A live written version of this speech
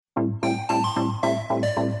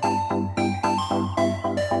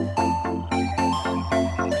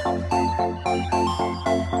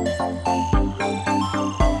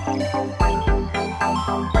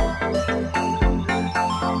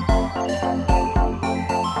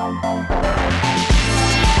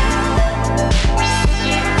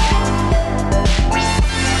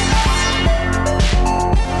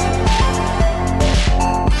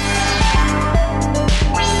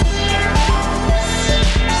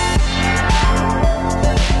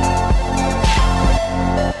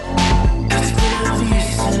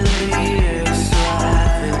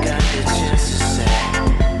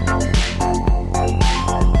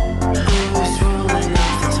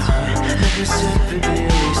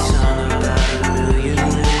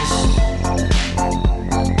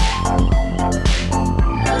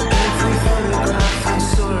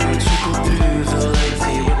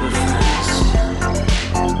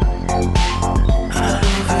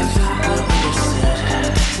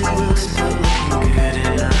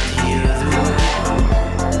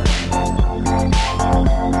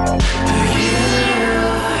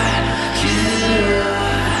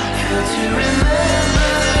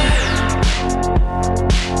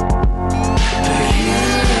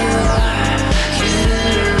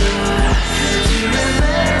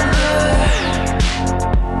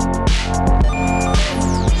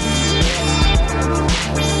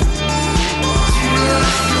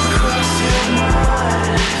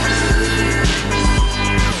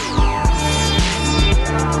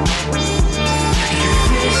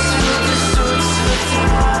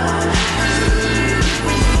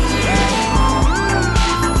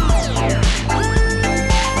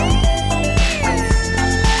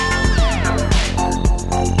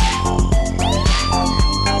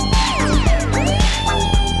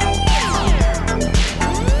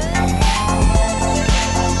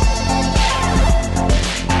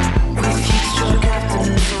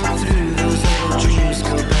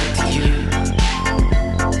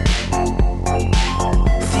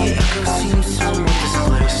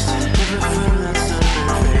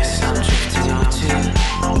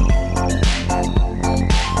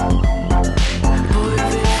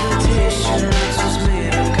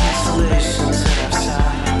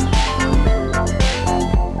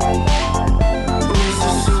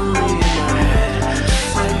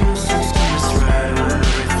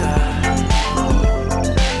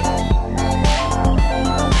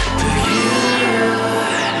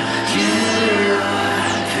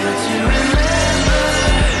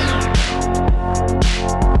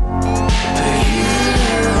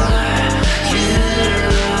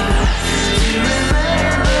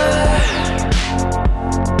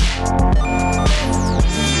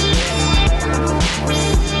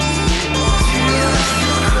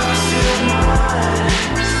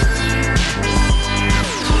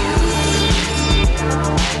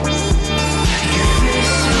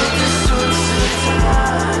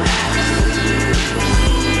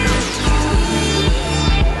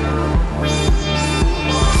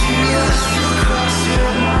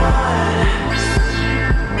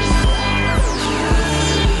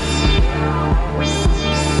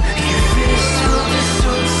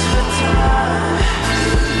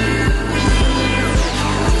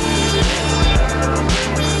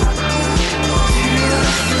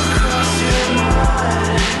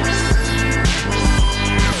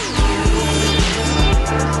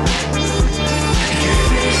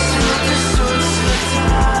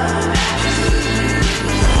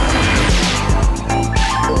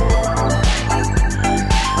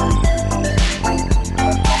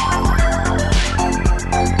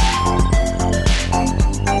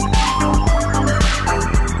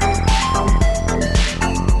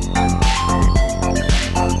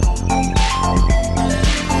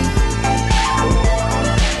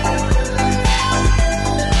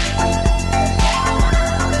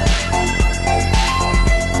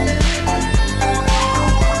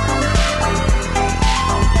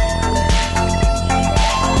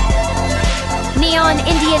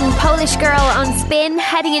Indian Polish girl on Spin,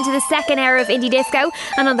 heading into the second hour of Indie Disco.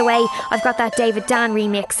 And on the way, I've got that David Dan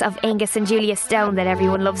remix of Angus and Julia Stone that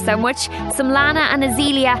everyone loves so much. Some Lana and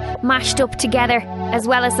Azealia mashed up together, as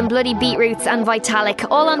well as some Bloody Beetroots and Vitalik.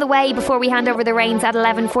 All on the way before we hand over the reins at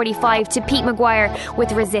 11:45 to Pete Maguire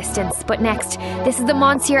with Resistance. But next, this is the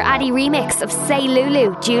Monsieur Addy remix of Say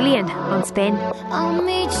Lulu, Julian on Spin. I'll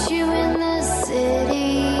meet you in the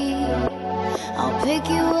city, I'll pick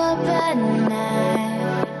you up at night,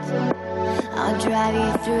 I'll drive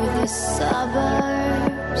you through the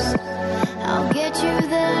suburbs, I'll get you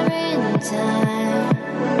there in time.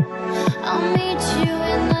 I'll meet you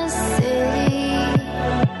in the city,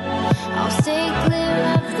 I'll stay clear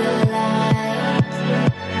of the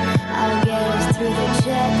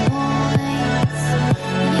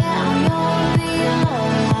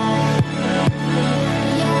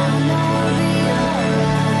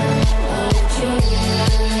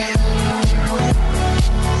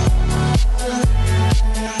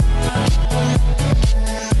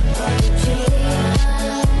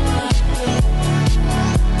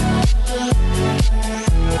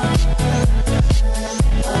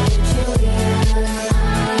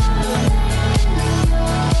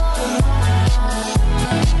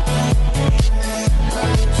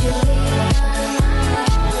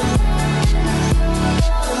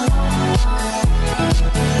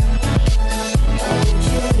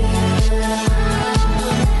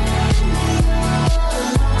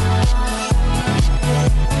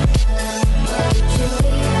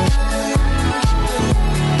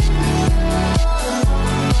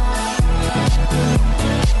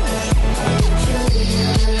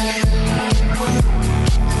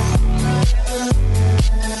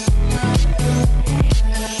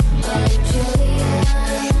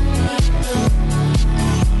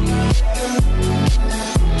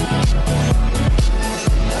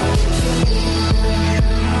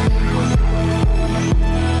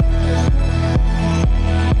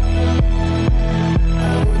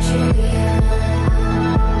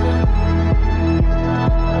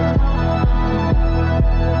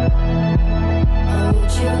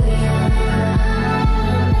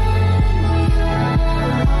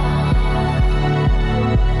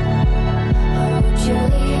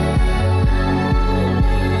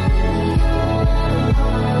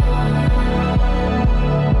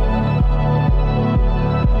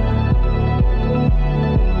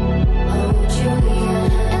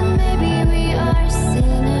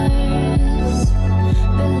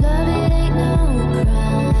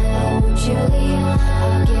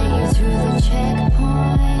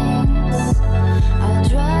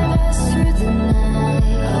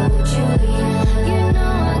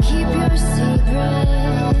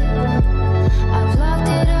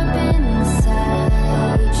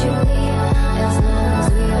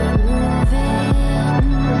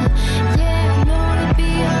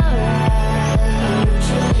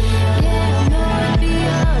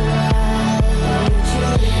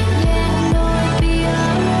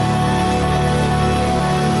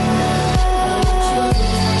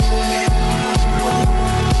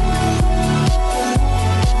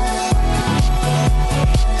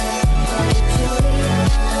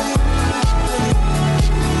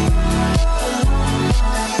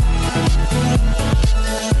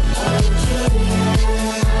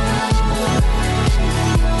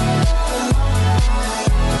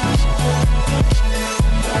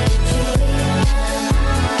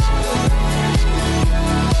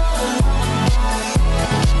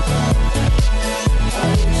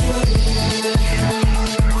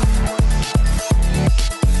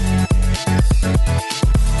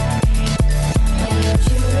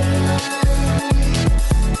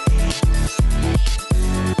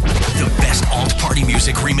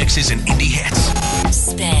is an indie hits.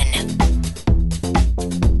 Spin.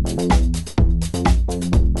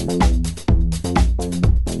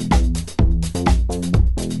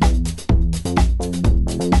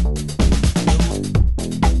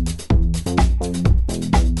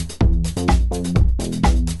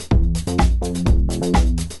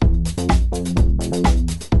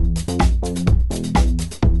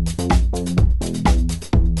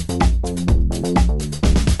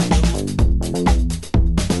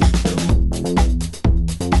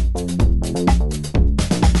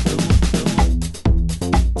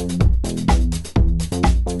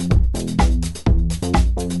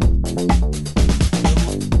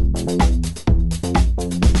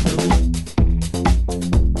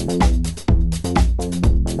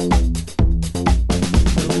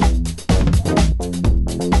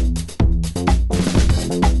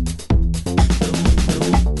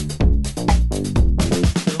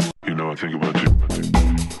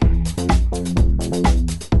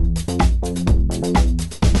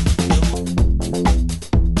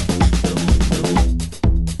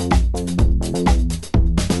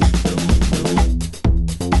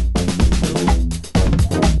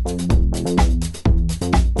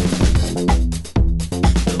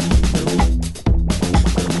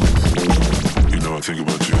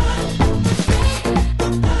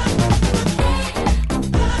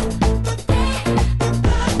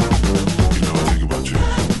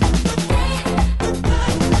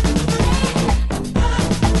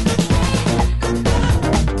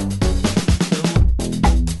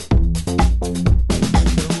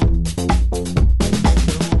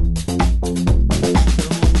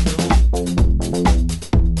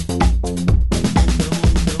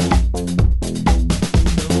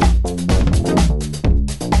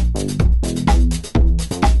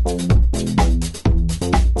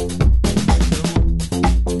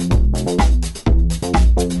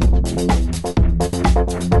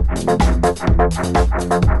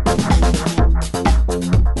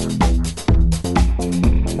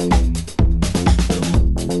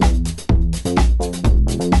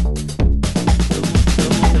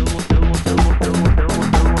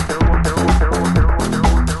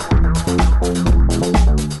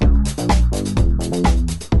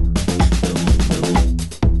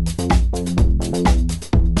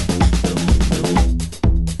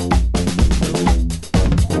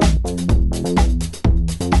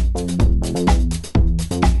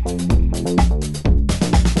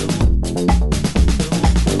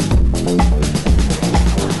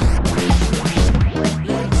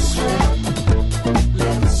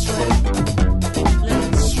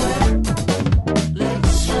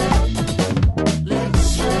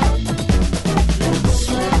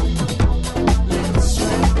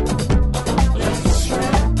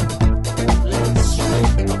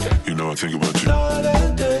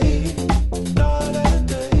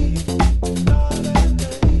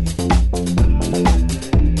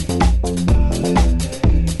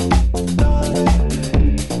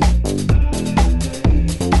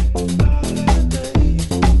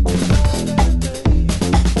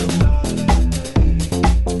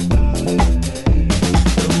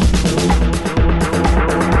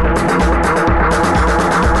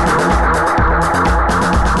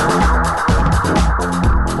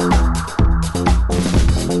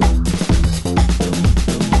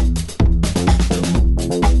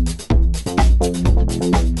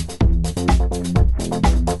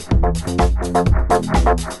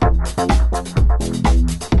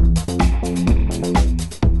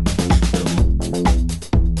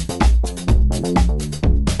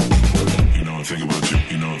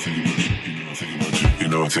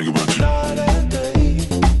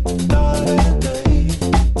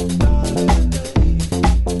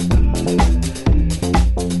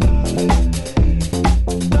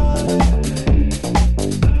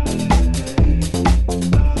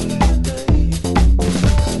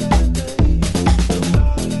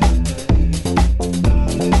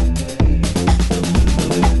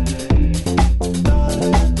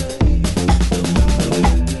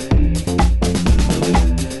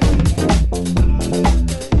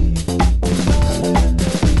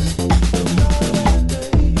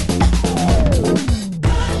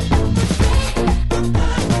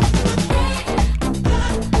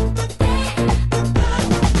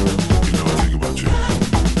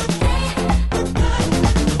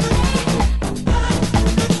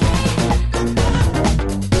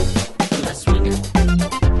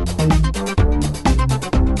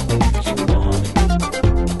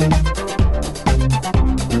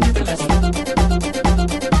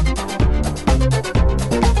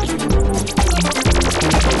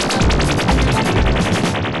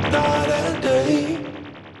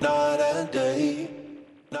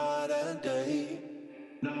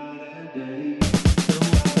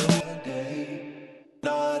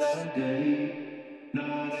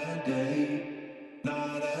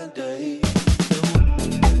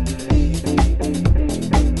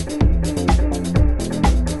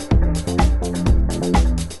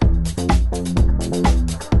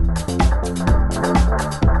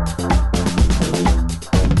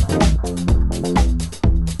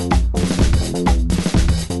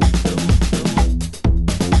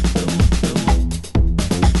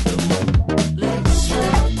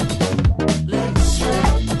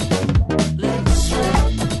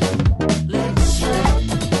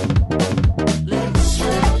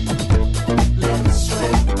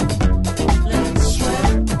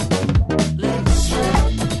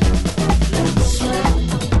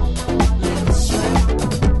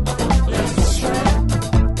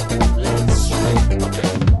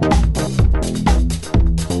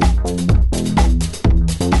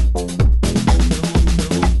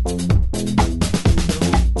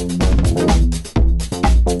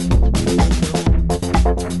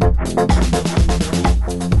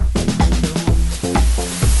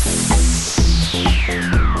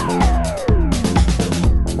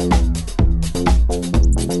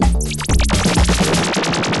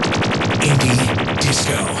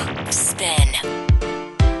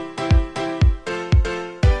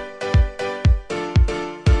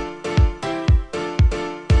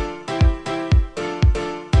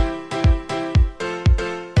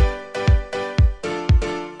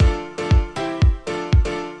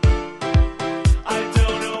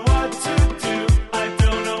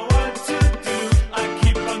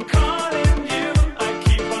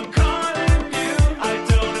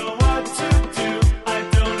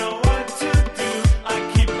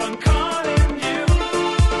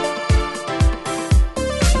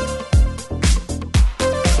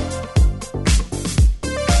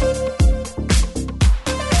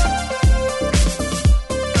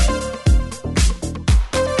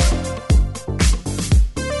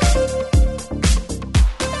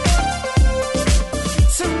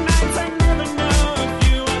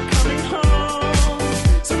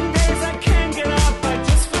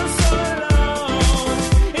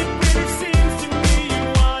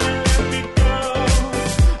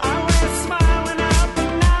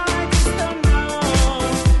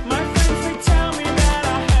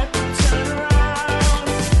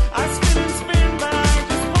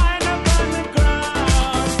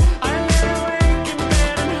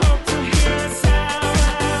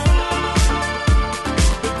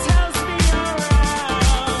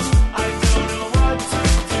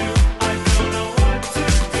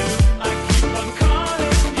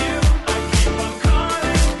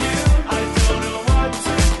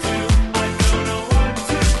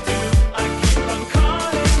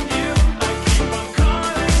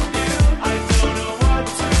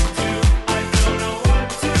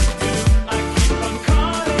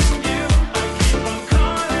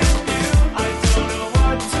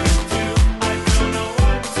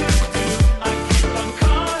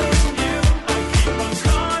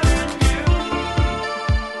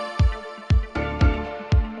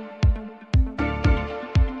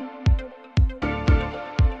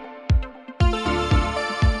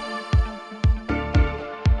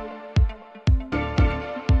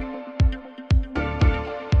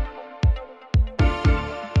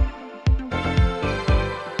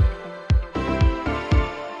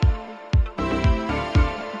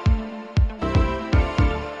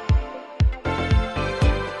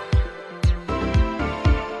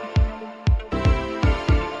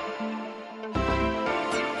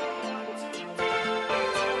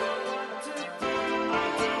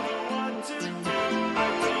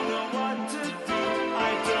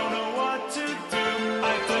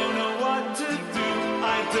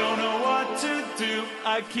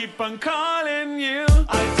 I keep on calling you.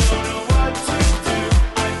 I don't know what to do.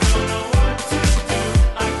 I don't know what to do.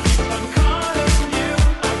 I keep on calling you.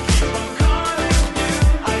 I keep on calling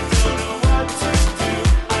you. I don't know what to do.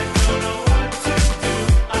 I don't know what to do.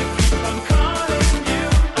 I keep on calling you.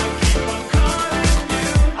 I keep on calling you.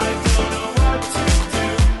 I don't know what to do.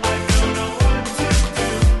 I don't know what to do.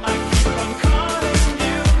 I keep on calling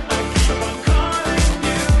you. I keep on calling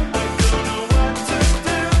you. I don't know what to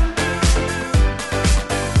do.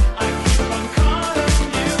 I keep on calling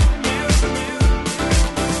you.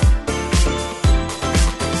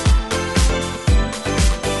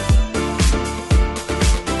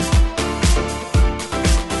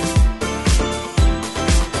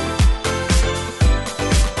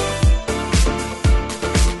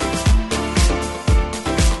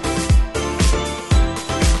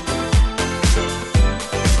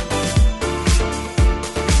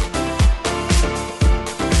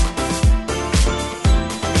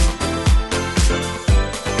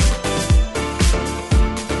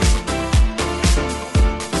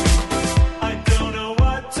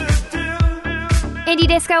 Indie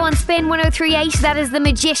Disco on Spin 1038. That is The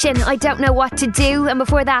Magician, I Don't Know What to Do. And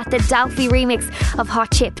before that, the Dalfi remix of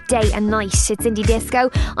Hot Chip, Day and Night. It's Indie Disco.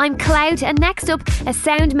 I'm Clowd, and next up, a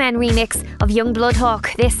Soundmen remix of Young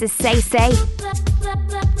Bloodhawk. This is Say Say.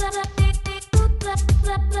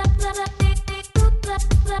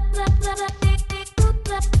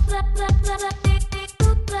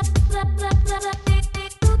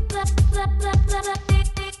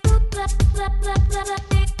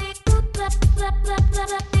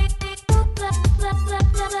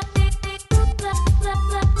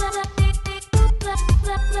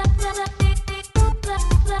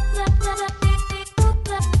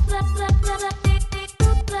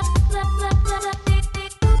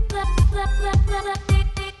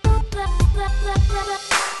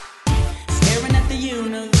 Staring at the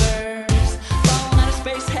universe, falling out of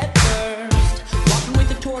space head first, walking with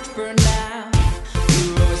the torch burned out.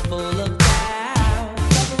 We were always full of doubt,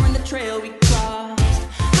 covering the trail we crossed,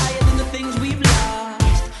 higher than the things we've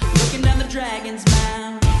lost. Looking down the dragon's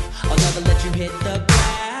mouth, I'll never let you hit the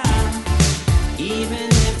ground. Even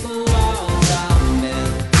if the walls are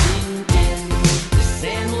melting in, the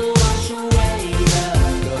sand will wash away the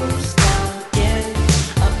ghost again.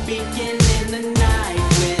 A beacon in the night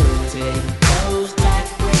will take those black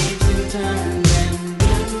waves and turn them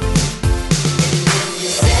blue. And if you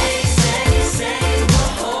say,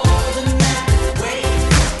 we're holding that wave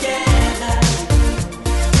together.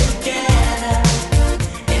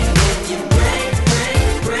 And if you break,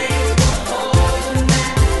 we're holding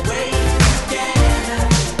that wave together.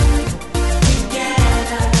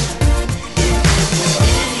 If this was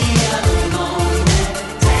any other moment,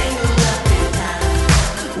 tangled up in time,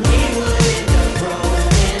 we would end up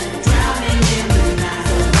broken, drowning in the night.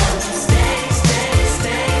 So won't you stay,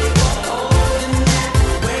 we're holding that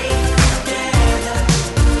wave together.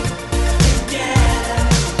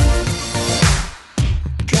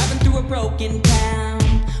 Driving through a broken town,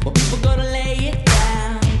 where people go to lay it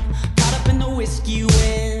down, caught up in the whiskey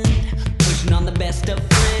wind, pushing on the best of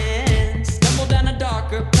friends. Stumble down a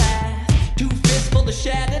darker path, 2 fists full of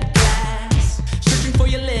shattered glass, searching for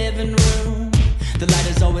your living room. The light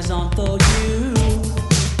is always on for you,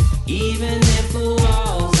 even if the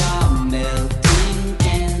walls are melting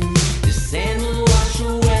in. The sand will wash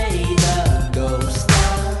away the ghost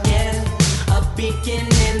again. A beacon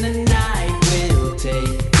in the night will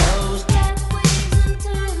take those black waves and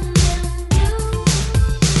turn them blue.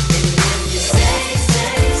 And if you say,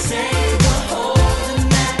 we're holding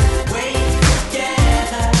that wave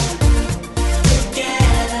together.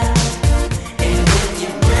 And if you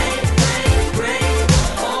break, we're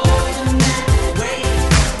holding that wave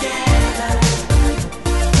together.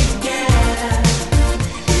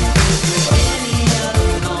 If this was any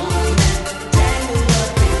other moment, tangled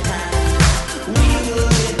up in time, we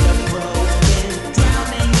would end up broken,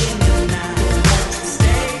 drowning in the night.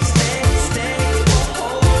 Stay, we're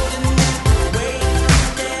holding that wave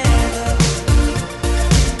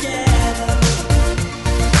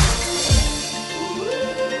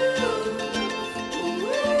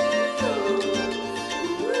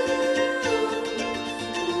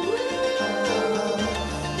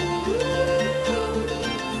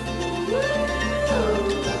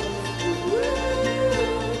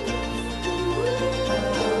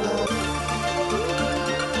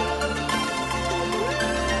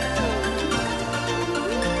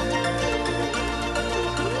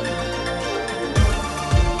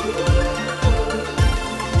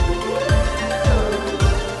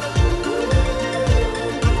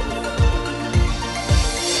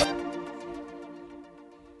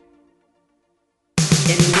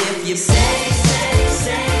And if you say,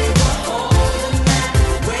 we're holding that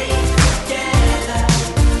wave together.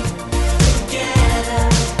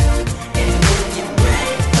 And if you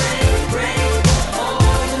break, we're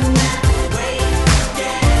holding that wave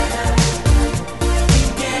together.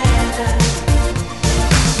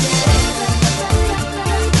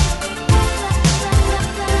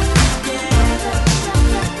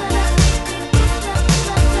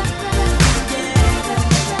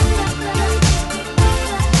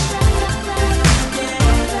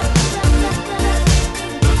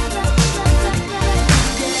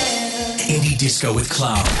 Indie Disco with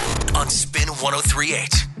Clowd on Spin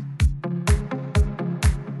 1038.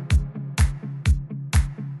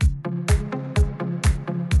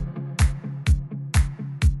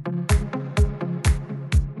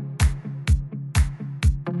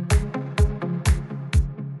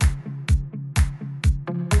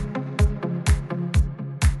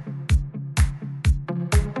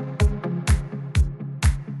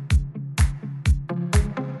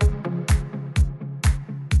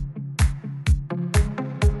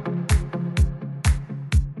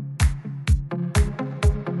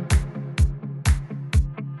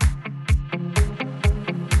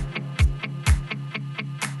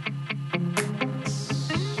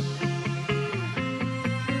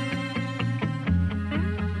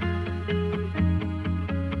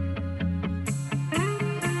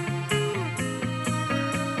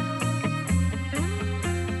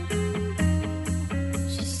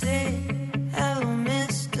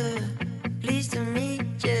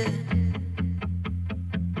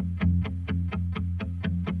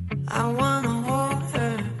 I wanna hold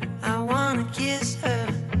her, I wanna kiss her.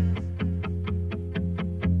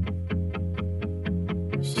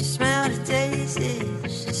 She smelled of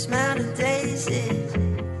daisies, she smelled of daisies.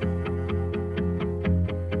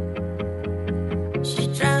 She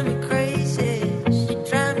drive me crazy, she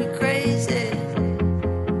drive me crazy.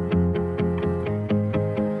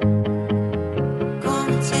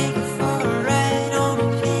 Gonna take her for a ride on a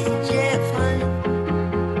PJ Fun.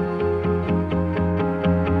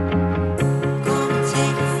 Gonna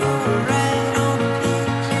take her for a ride on a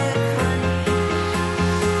PJ Fun.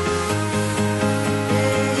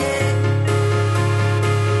 Yeah, yeah.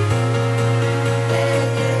 Yeah,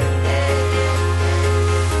 yeah, yeah, yeah.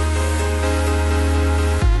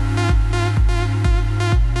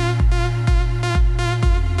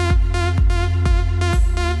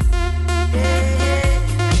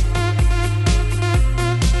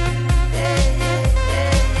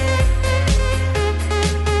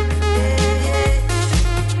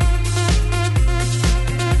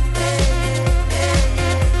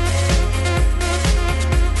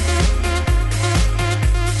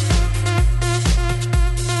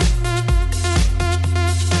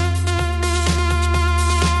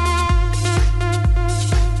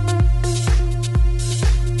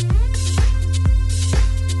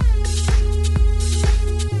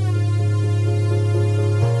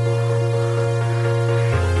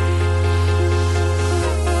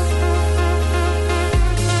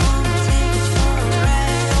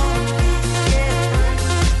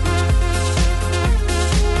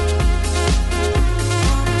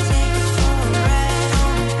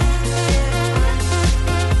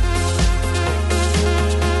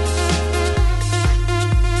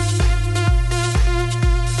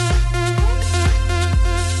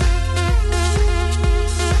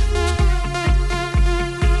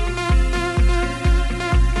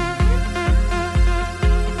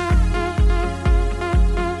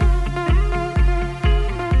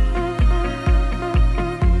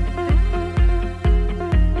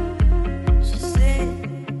 She said,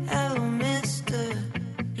 "Hello, mister,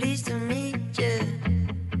 pleased to meet you.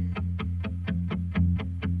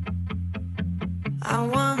 I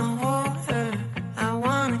wanna hold her, I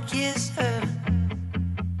wanna kiss her.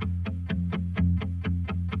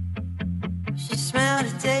 She smelled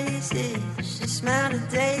of daisies, she smelled of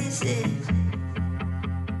daisies.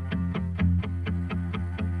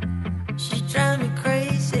 She drive me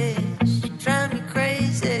crazy, she drive me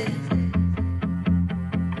crazy.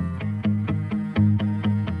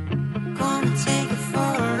 Gonna take her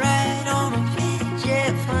for a ride on a PJ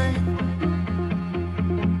Fun.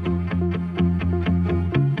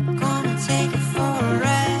 Gonna take her for a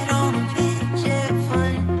ride on a PJ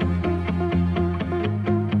Fun.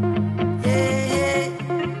 Yeah, yeah.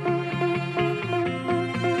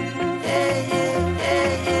 Yeah,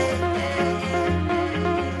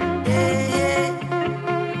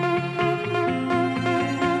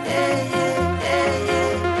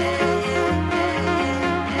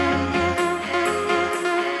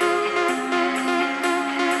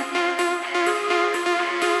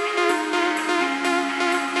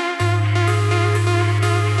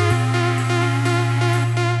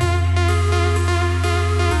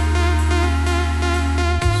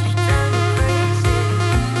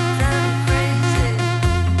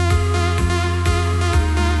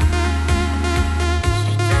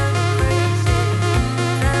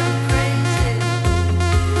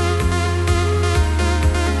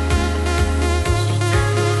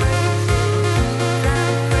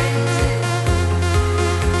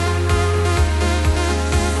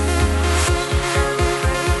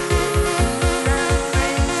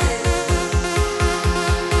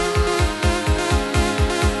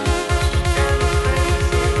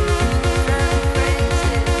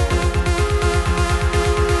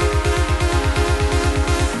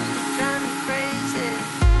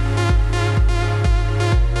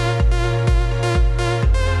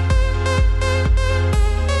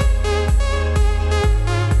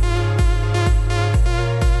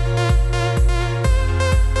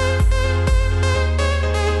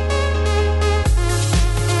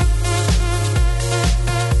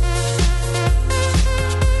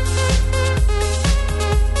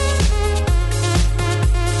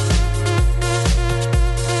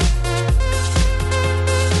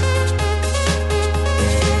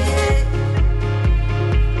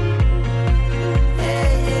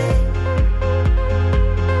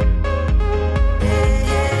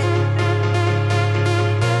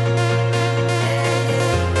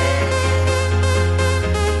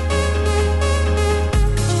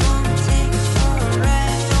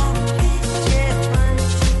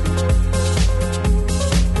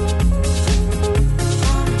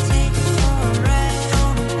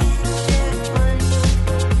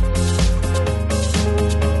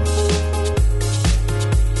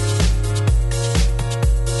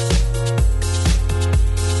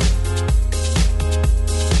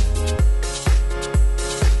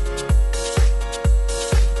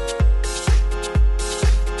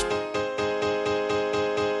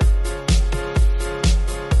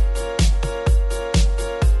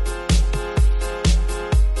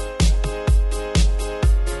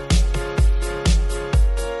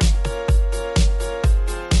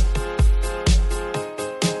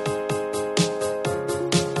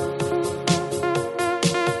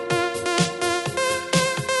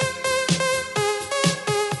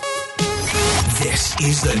 This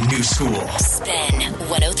is the new school. Spin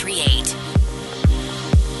 1038.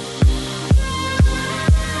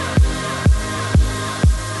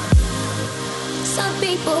 Some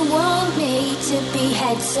people want me to be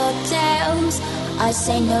heads or tails. I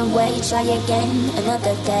say no way, try again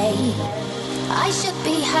another day. I should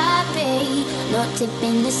be happy, not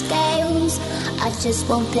tipping the scales. I just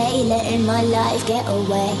won't play, letting my life get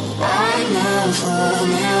away. I'm not for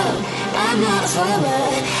now, I'm not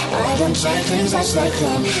forward. I don't take things as they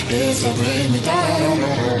come, if they bring me down.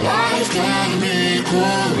 Life can be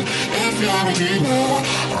cool if you're a dreamer.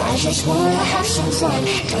 I just wanna have some fun,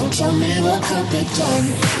 don't tell me what could be done.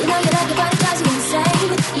 You know you like it, but it drives me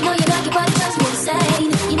insane. You know you like it, but it drives me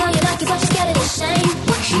insane. You know you like it, but you're scared of the shame.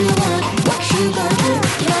 What you want, what you gonna do?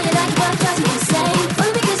 You know you like it, but it drives me insane.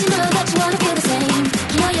 Only because you know that you wanna feel the same.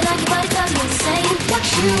 You know you like it, but it drives me insane. What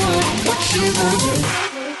you want, what you gonna do?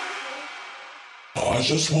 I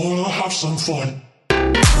just wanna have some fun.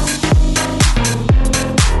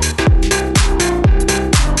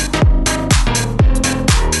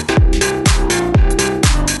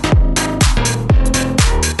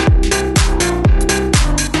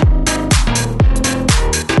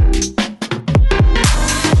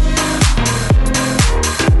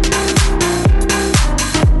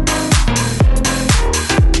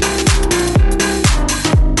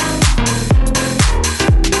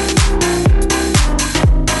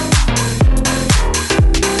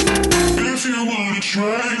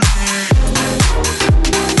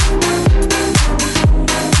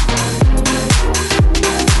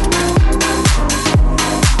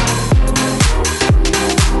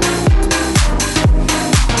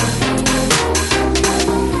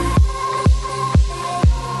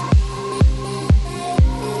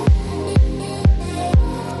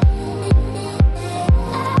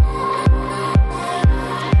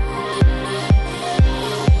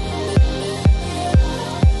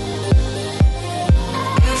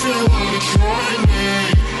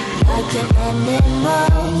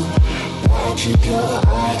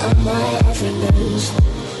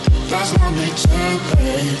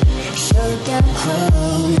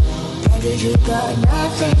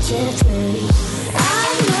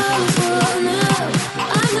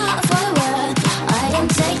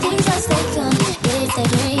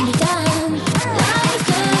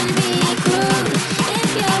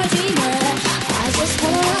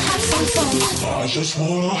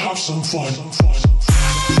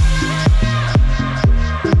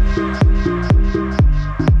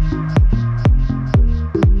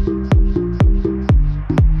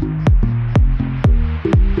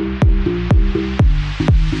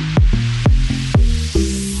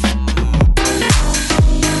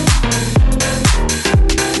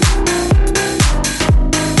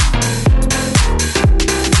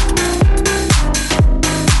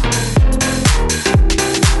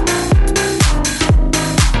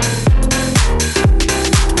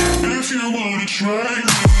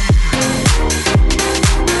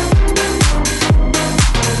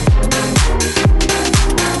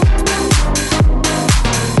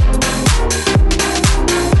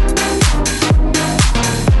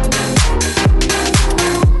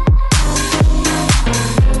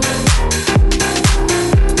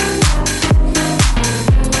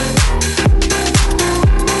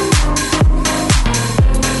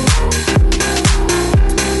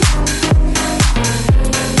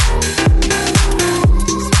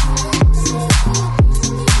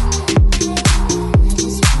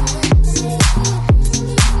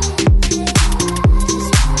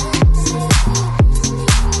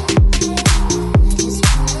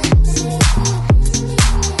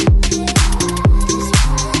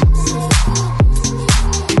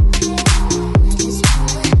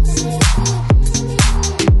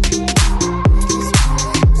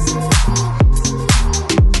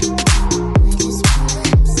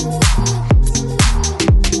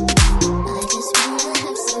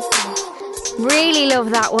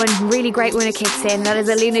 That one, really great when it kicks in. That is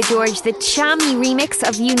a Luna George, the Chammy remix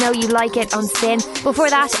of You Know You Like It on Spin. Before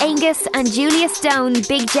that, Angus and Julia Stone,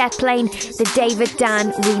 Big Jet Plane, the David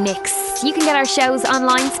Dan remix. You can get our shows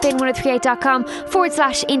online,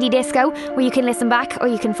 spin1038.com/indie disco, where you can listen back, or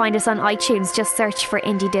you can find us on iTunes. Just search for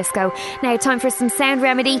Indie Disco. Now, time for some Sound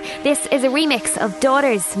Remedy. This is a remix of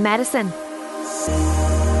Daughter's Medicine.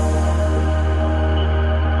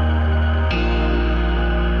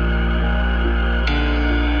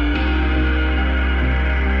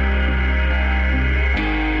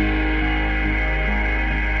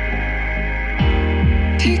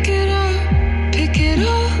 Pick it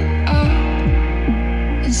all up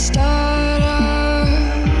and start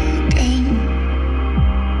again.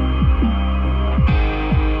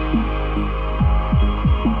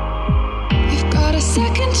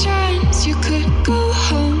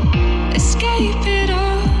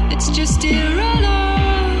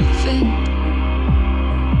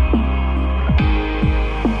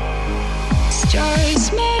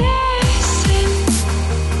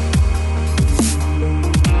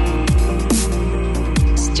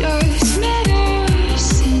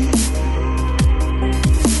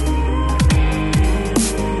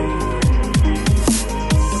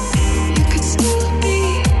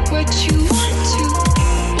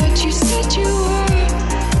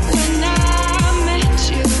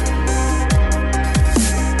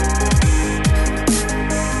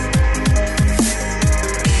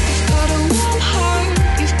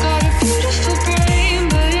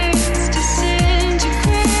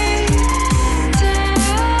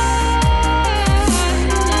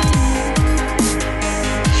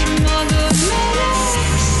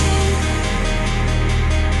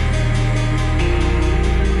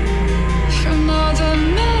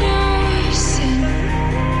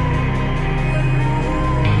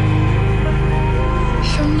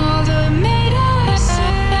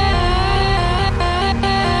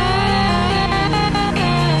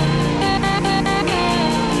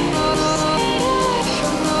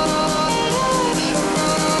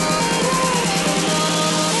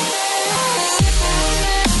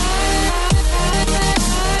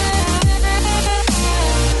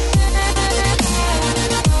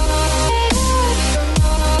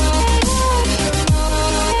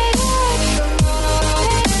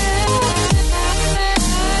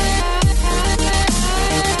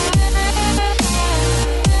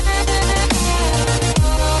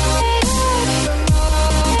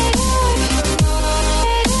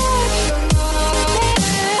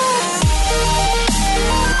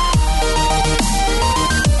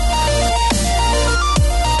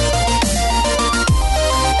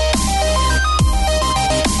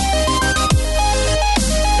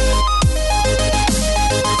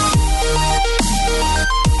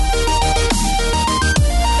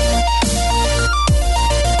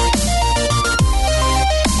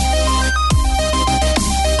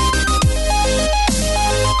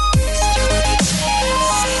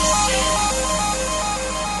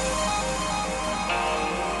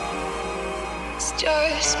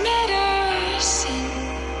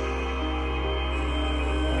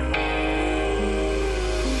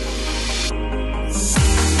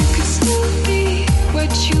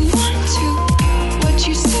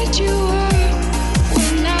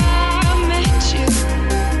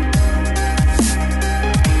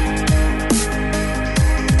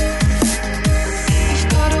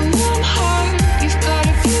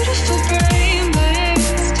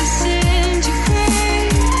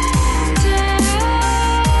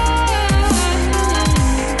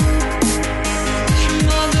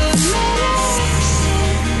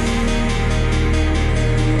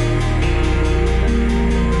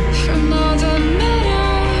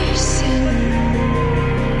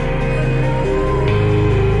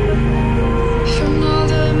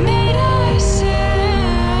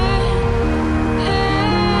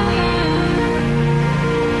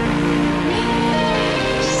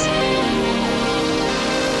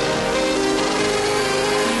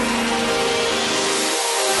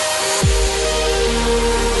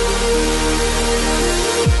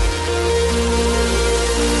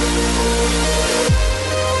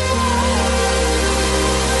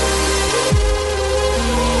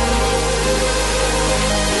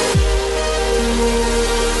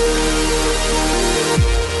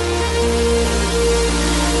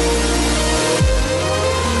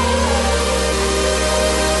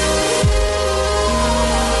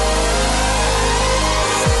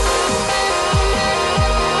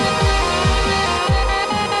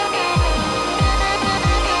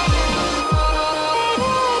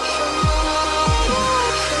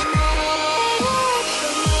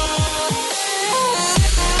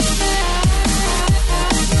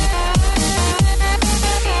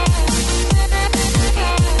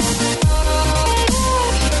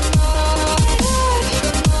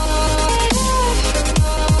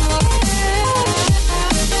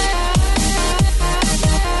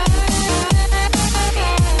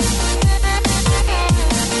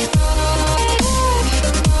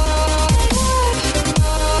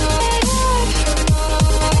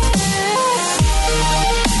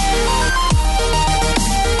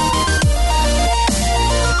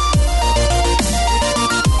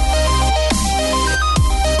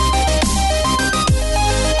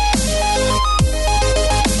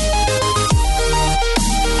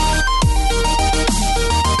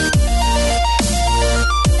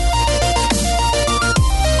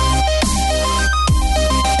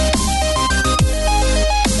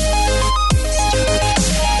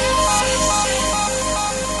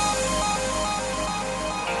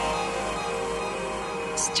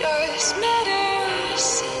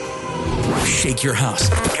 shake your house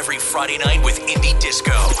every Friday night with Indie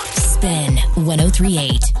Disco. Spin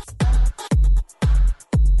 1038.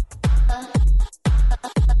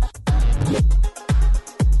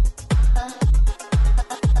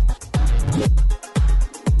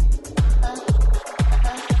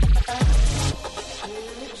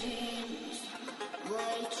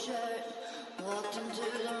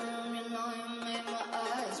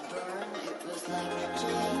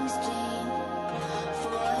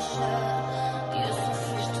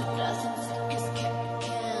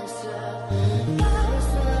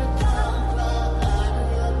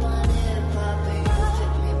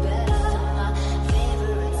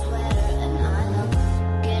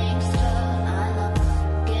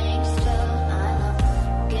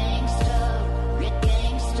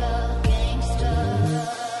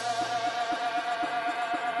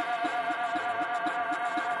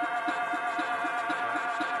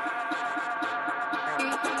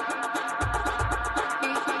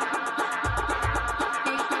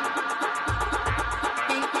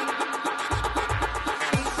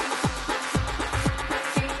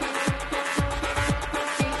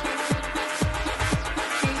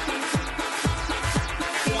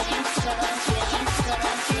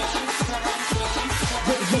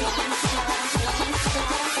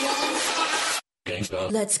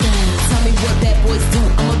 Let's go. Tell me what bad boys do.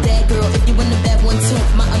 I'm a bad girl if you want a bad one too.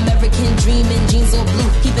 My American dream in jeans all blue.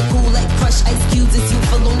 Keep it cool like Crush Ice Cubes. It's you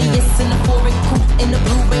felonious in a foreign coupe. In the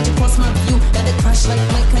blue range across my view. Got a crush like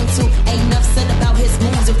Mike Kind too. Ain't enough said about his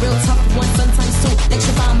moves. A real tough one sometimes too.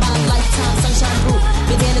 Lecture by my lifetime. Sunshine brew.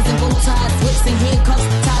 Bandanas and bow ties. Whips and handcuffs.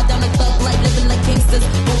 Tied down a thug life. Living like gangsters.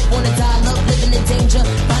 Both wanna die. Love living in danger.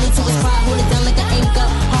 Body to his pride. Hold it down like an anchor.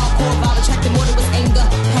 Hardcore vibe. Attracting more to his anger.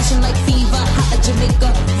 Passion like fever. Hot like Jamaica.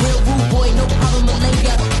 Real rude boy, no problem,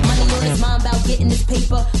 Malaya. Money on his mind about getting his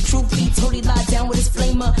paper. Truth be told, he lied down with his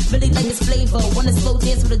flamer. Really like his flavor. Wanna slow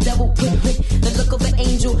dance with the devil, quick, quick. The look of an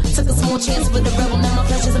angel. Took a small chance with the rebel. Now my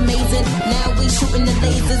pleasure's amazing. Now we shooting the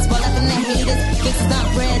lasers while laughing at haters. Gangsters not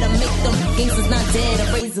bred, I make them. Gangsters not dead,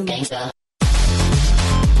 I raise them. Gangsta.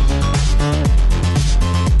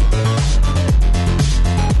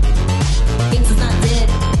 Gangsters not dead.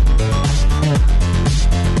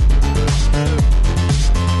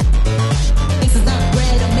 Gangsters not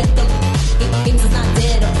bred, I make them. Gangsters not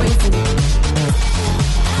dead, I raise them.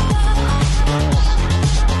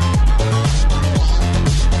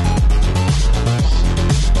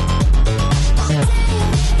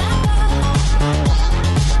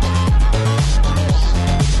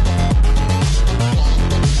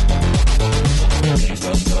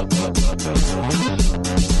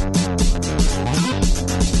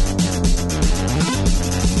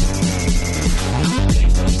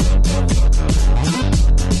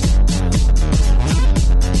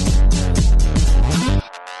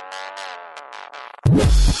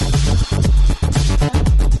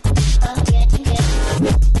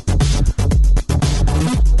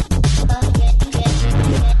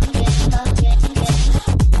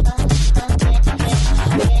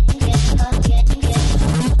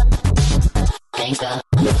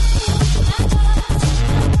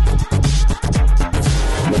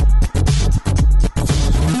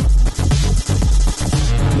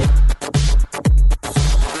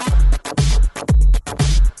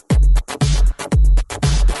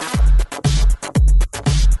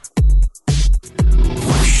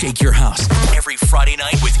 Shake your house every Friday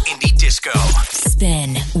night with Indie Disco.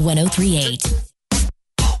 Spin 1038.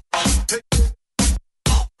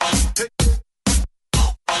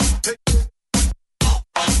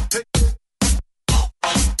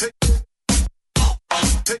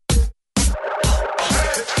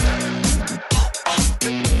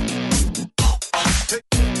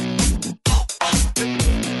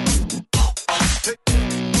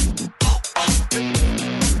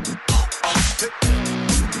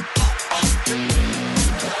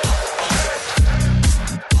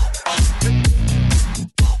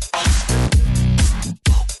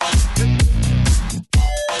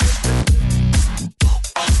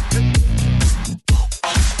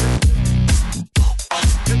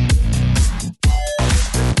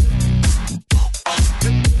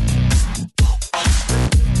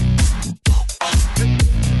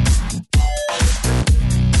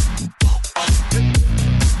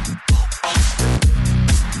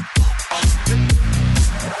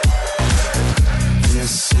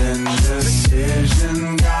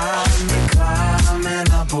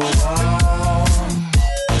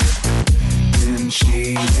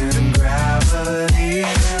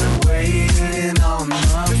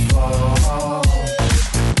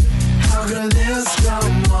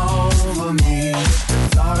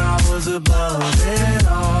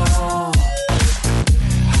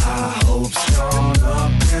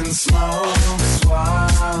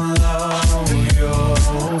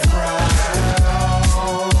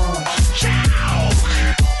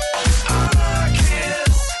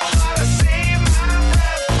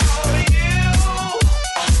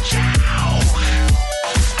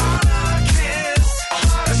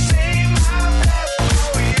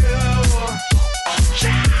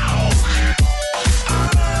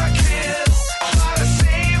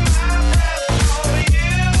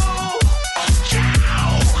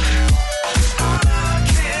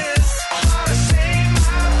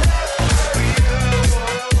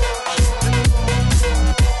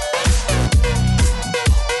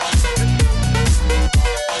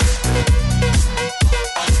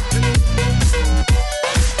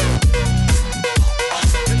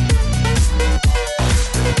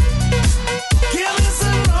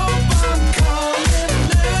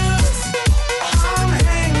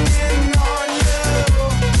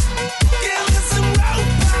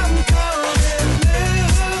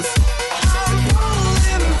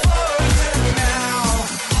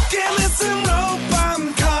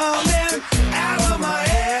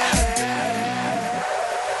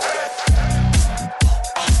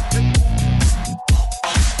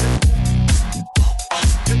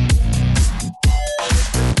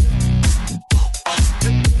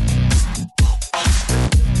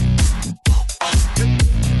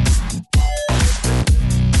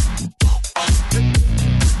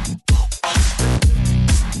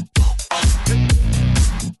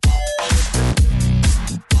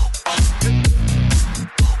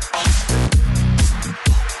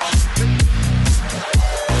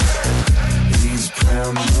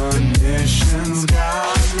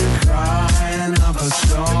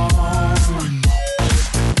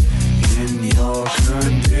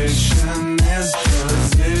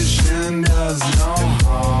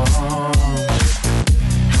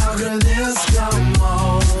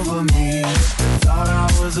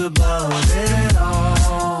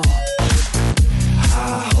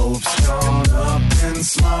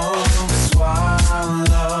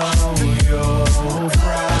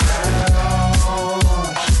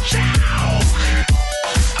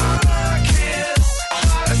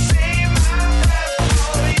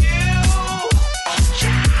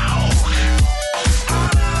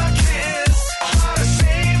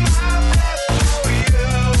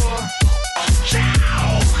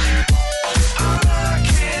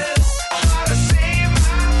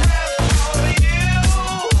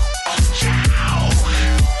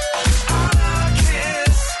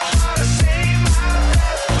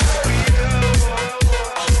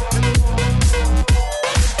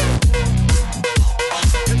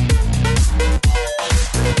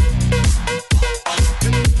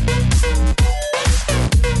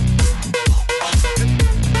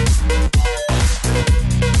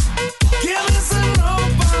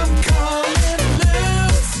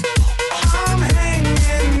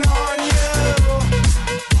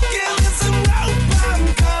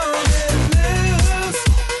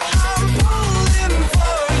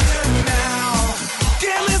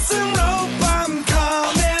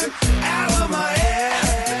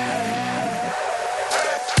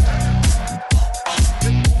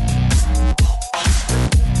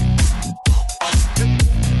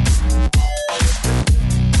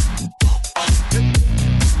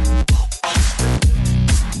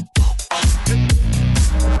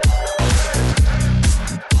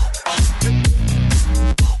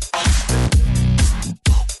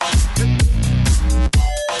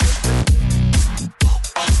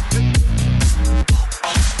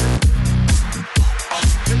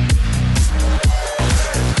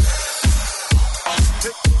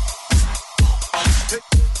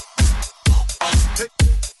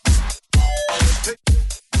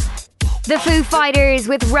 The Foo Fighters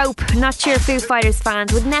with Rope. Not sure Foo Fighters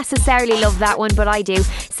fans would necessarily love that one, but I do.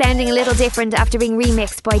 Sounding a little different after being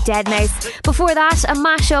remixed by Deadmau5. Before that, a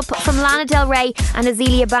mashup from Lana Del Rey and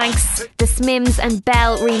Azealia Banks, the Smims and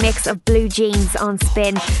Bell remix of Blue Jeans on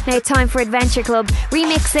Spin. Now time for Adventure Club,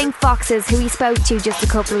 remixing Foxes, who we spoke to just a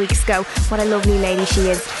couple of weeks ago. What a lovely lady she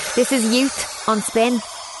is. This is Youth on Spin.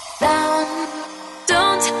 Down,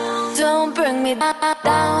 don't bring me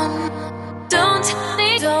down.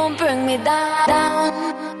 Don't bring me down.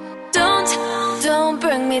 Don't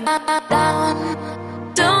bring me down. Don't bring me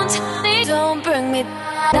down. Don't bring me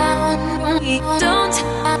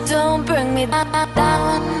down. Don't bring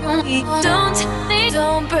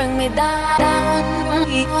me down.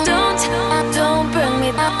 Don't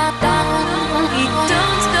bring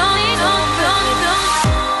me down.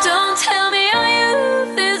 Don't tell me our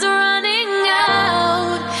youth is running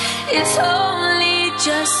out. It's only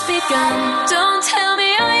just begun. Don't tell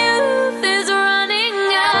me our youth is running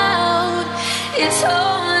out. It's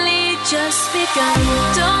only just begun.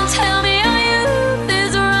 Don't tell me our youth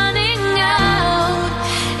is running out.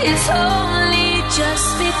 It's only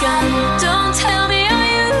just begun. Don't tell me our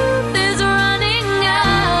youth is running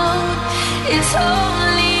out. It's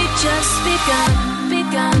only just begun.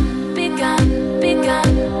 Begun, begun, begun,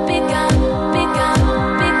 begun, begun, begun,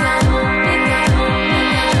 begun.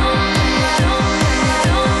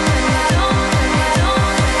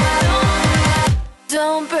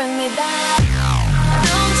 Don't bring me down.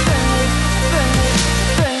 Don't bring me.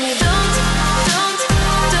 Don't bring me. Don't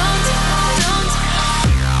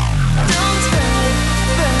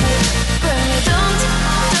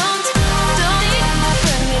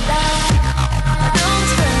bring me down. Don't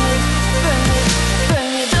bring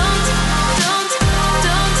me.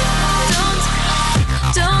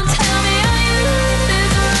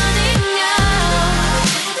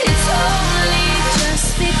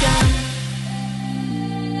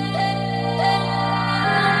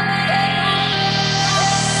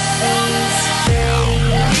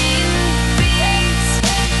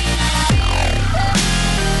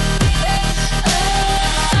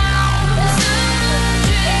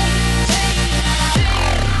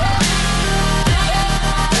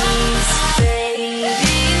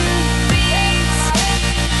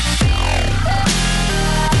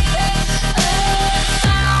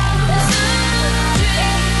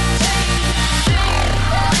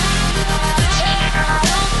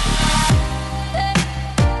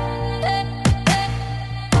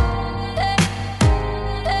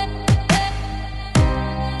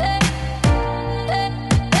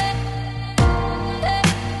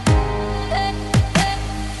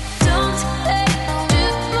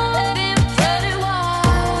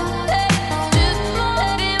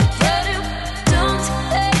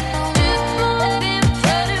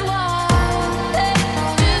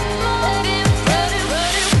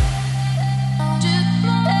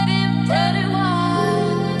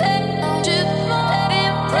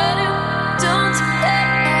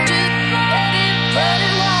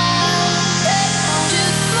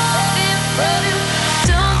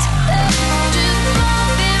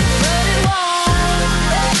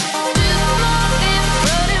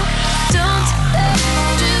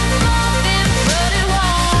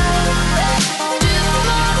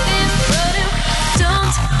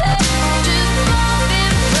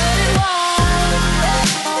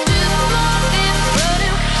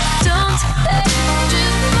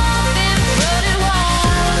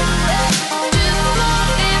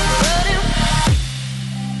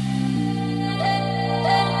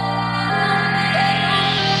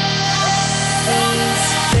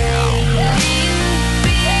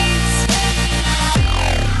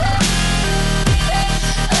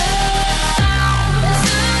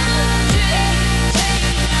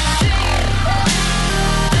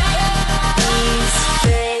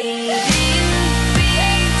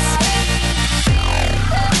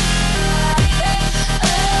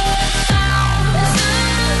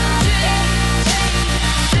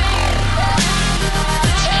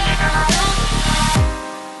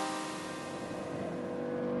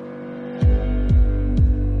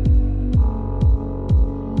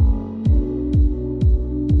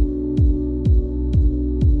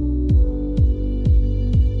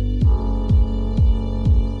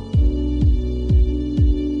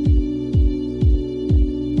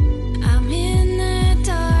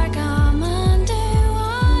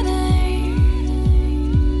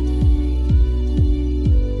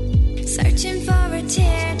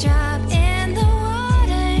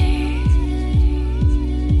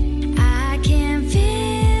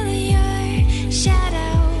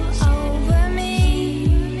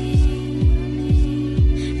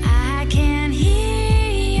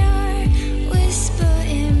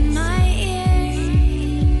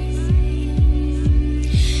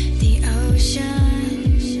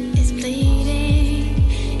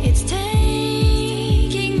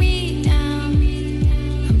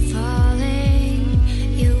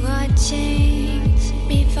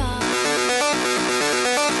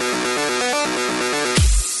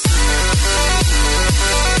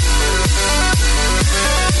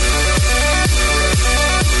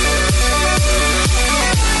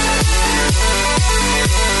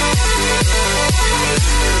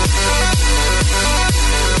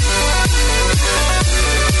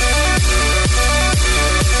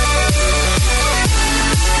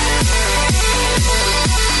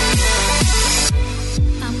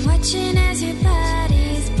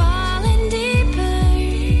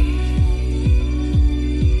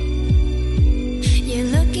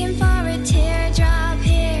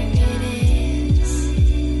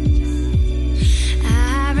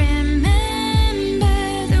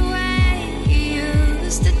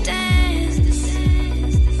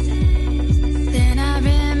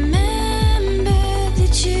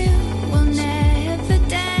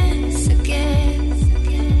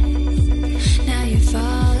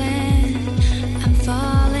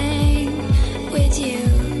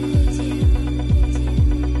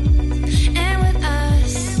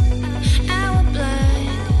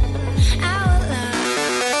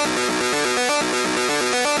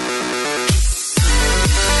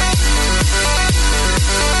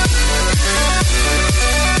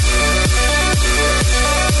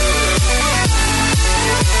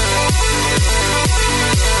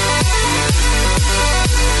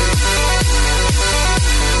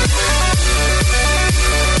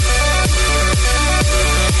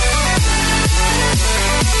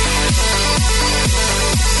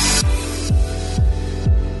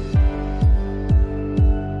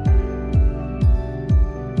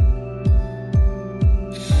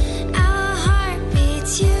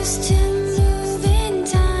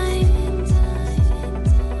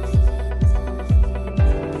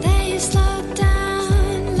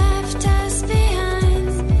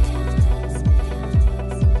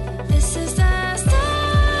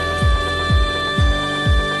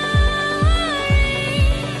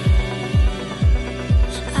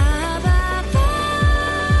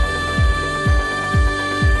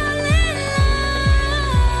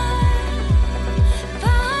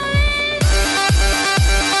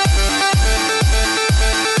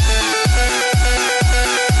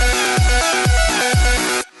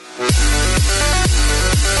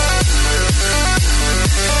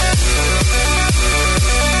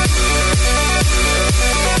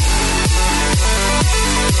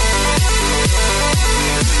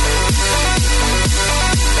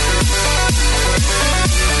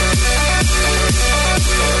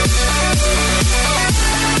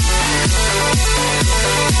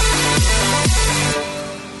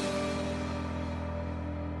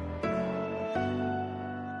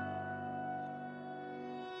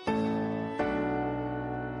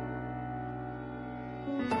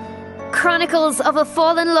 Chronicles of a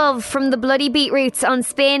Fallen Love from the Bloody Beetroots on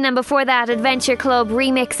Spin, and before that Adventure Club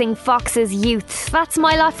remixing Fox's Youth. That's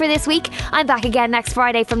my lot for this week. I'm back again next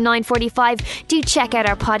Friday from 9:45. Do check out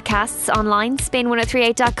our podcasts online,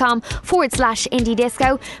 spin1038.com/indie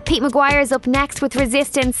disco. Pete McGuire's up next with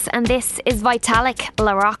Resistance, and this is Vitalik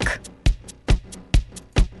La Rock.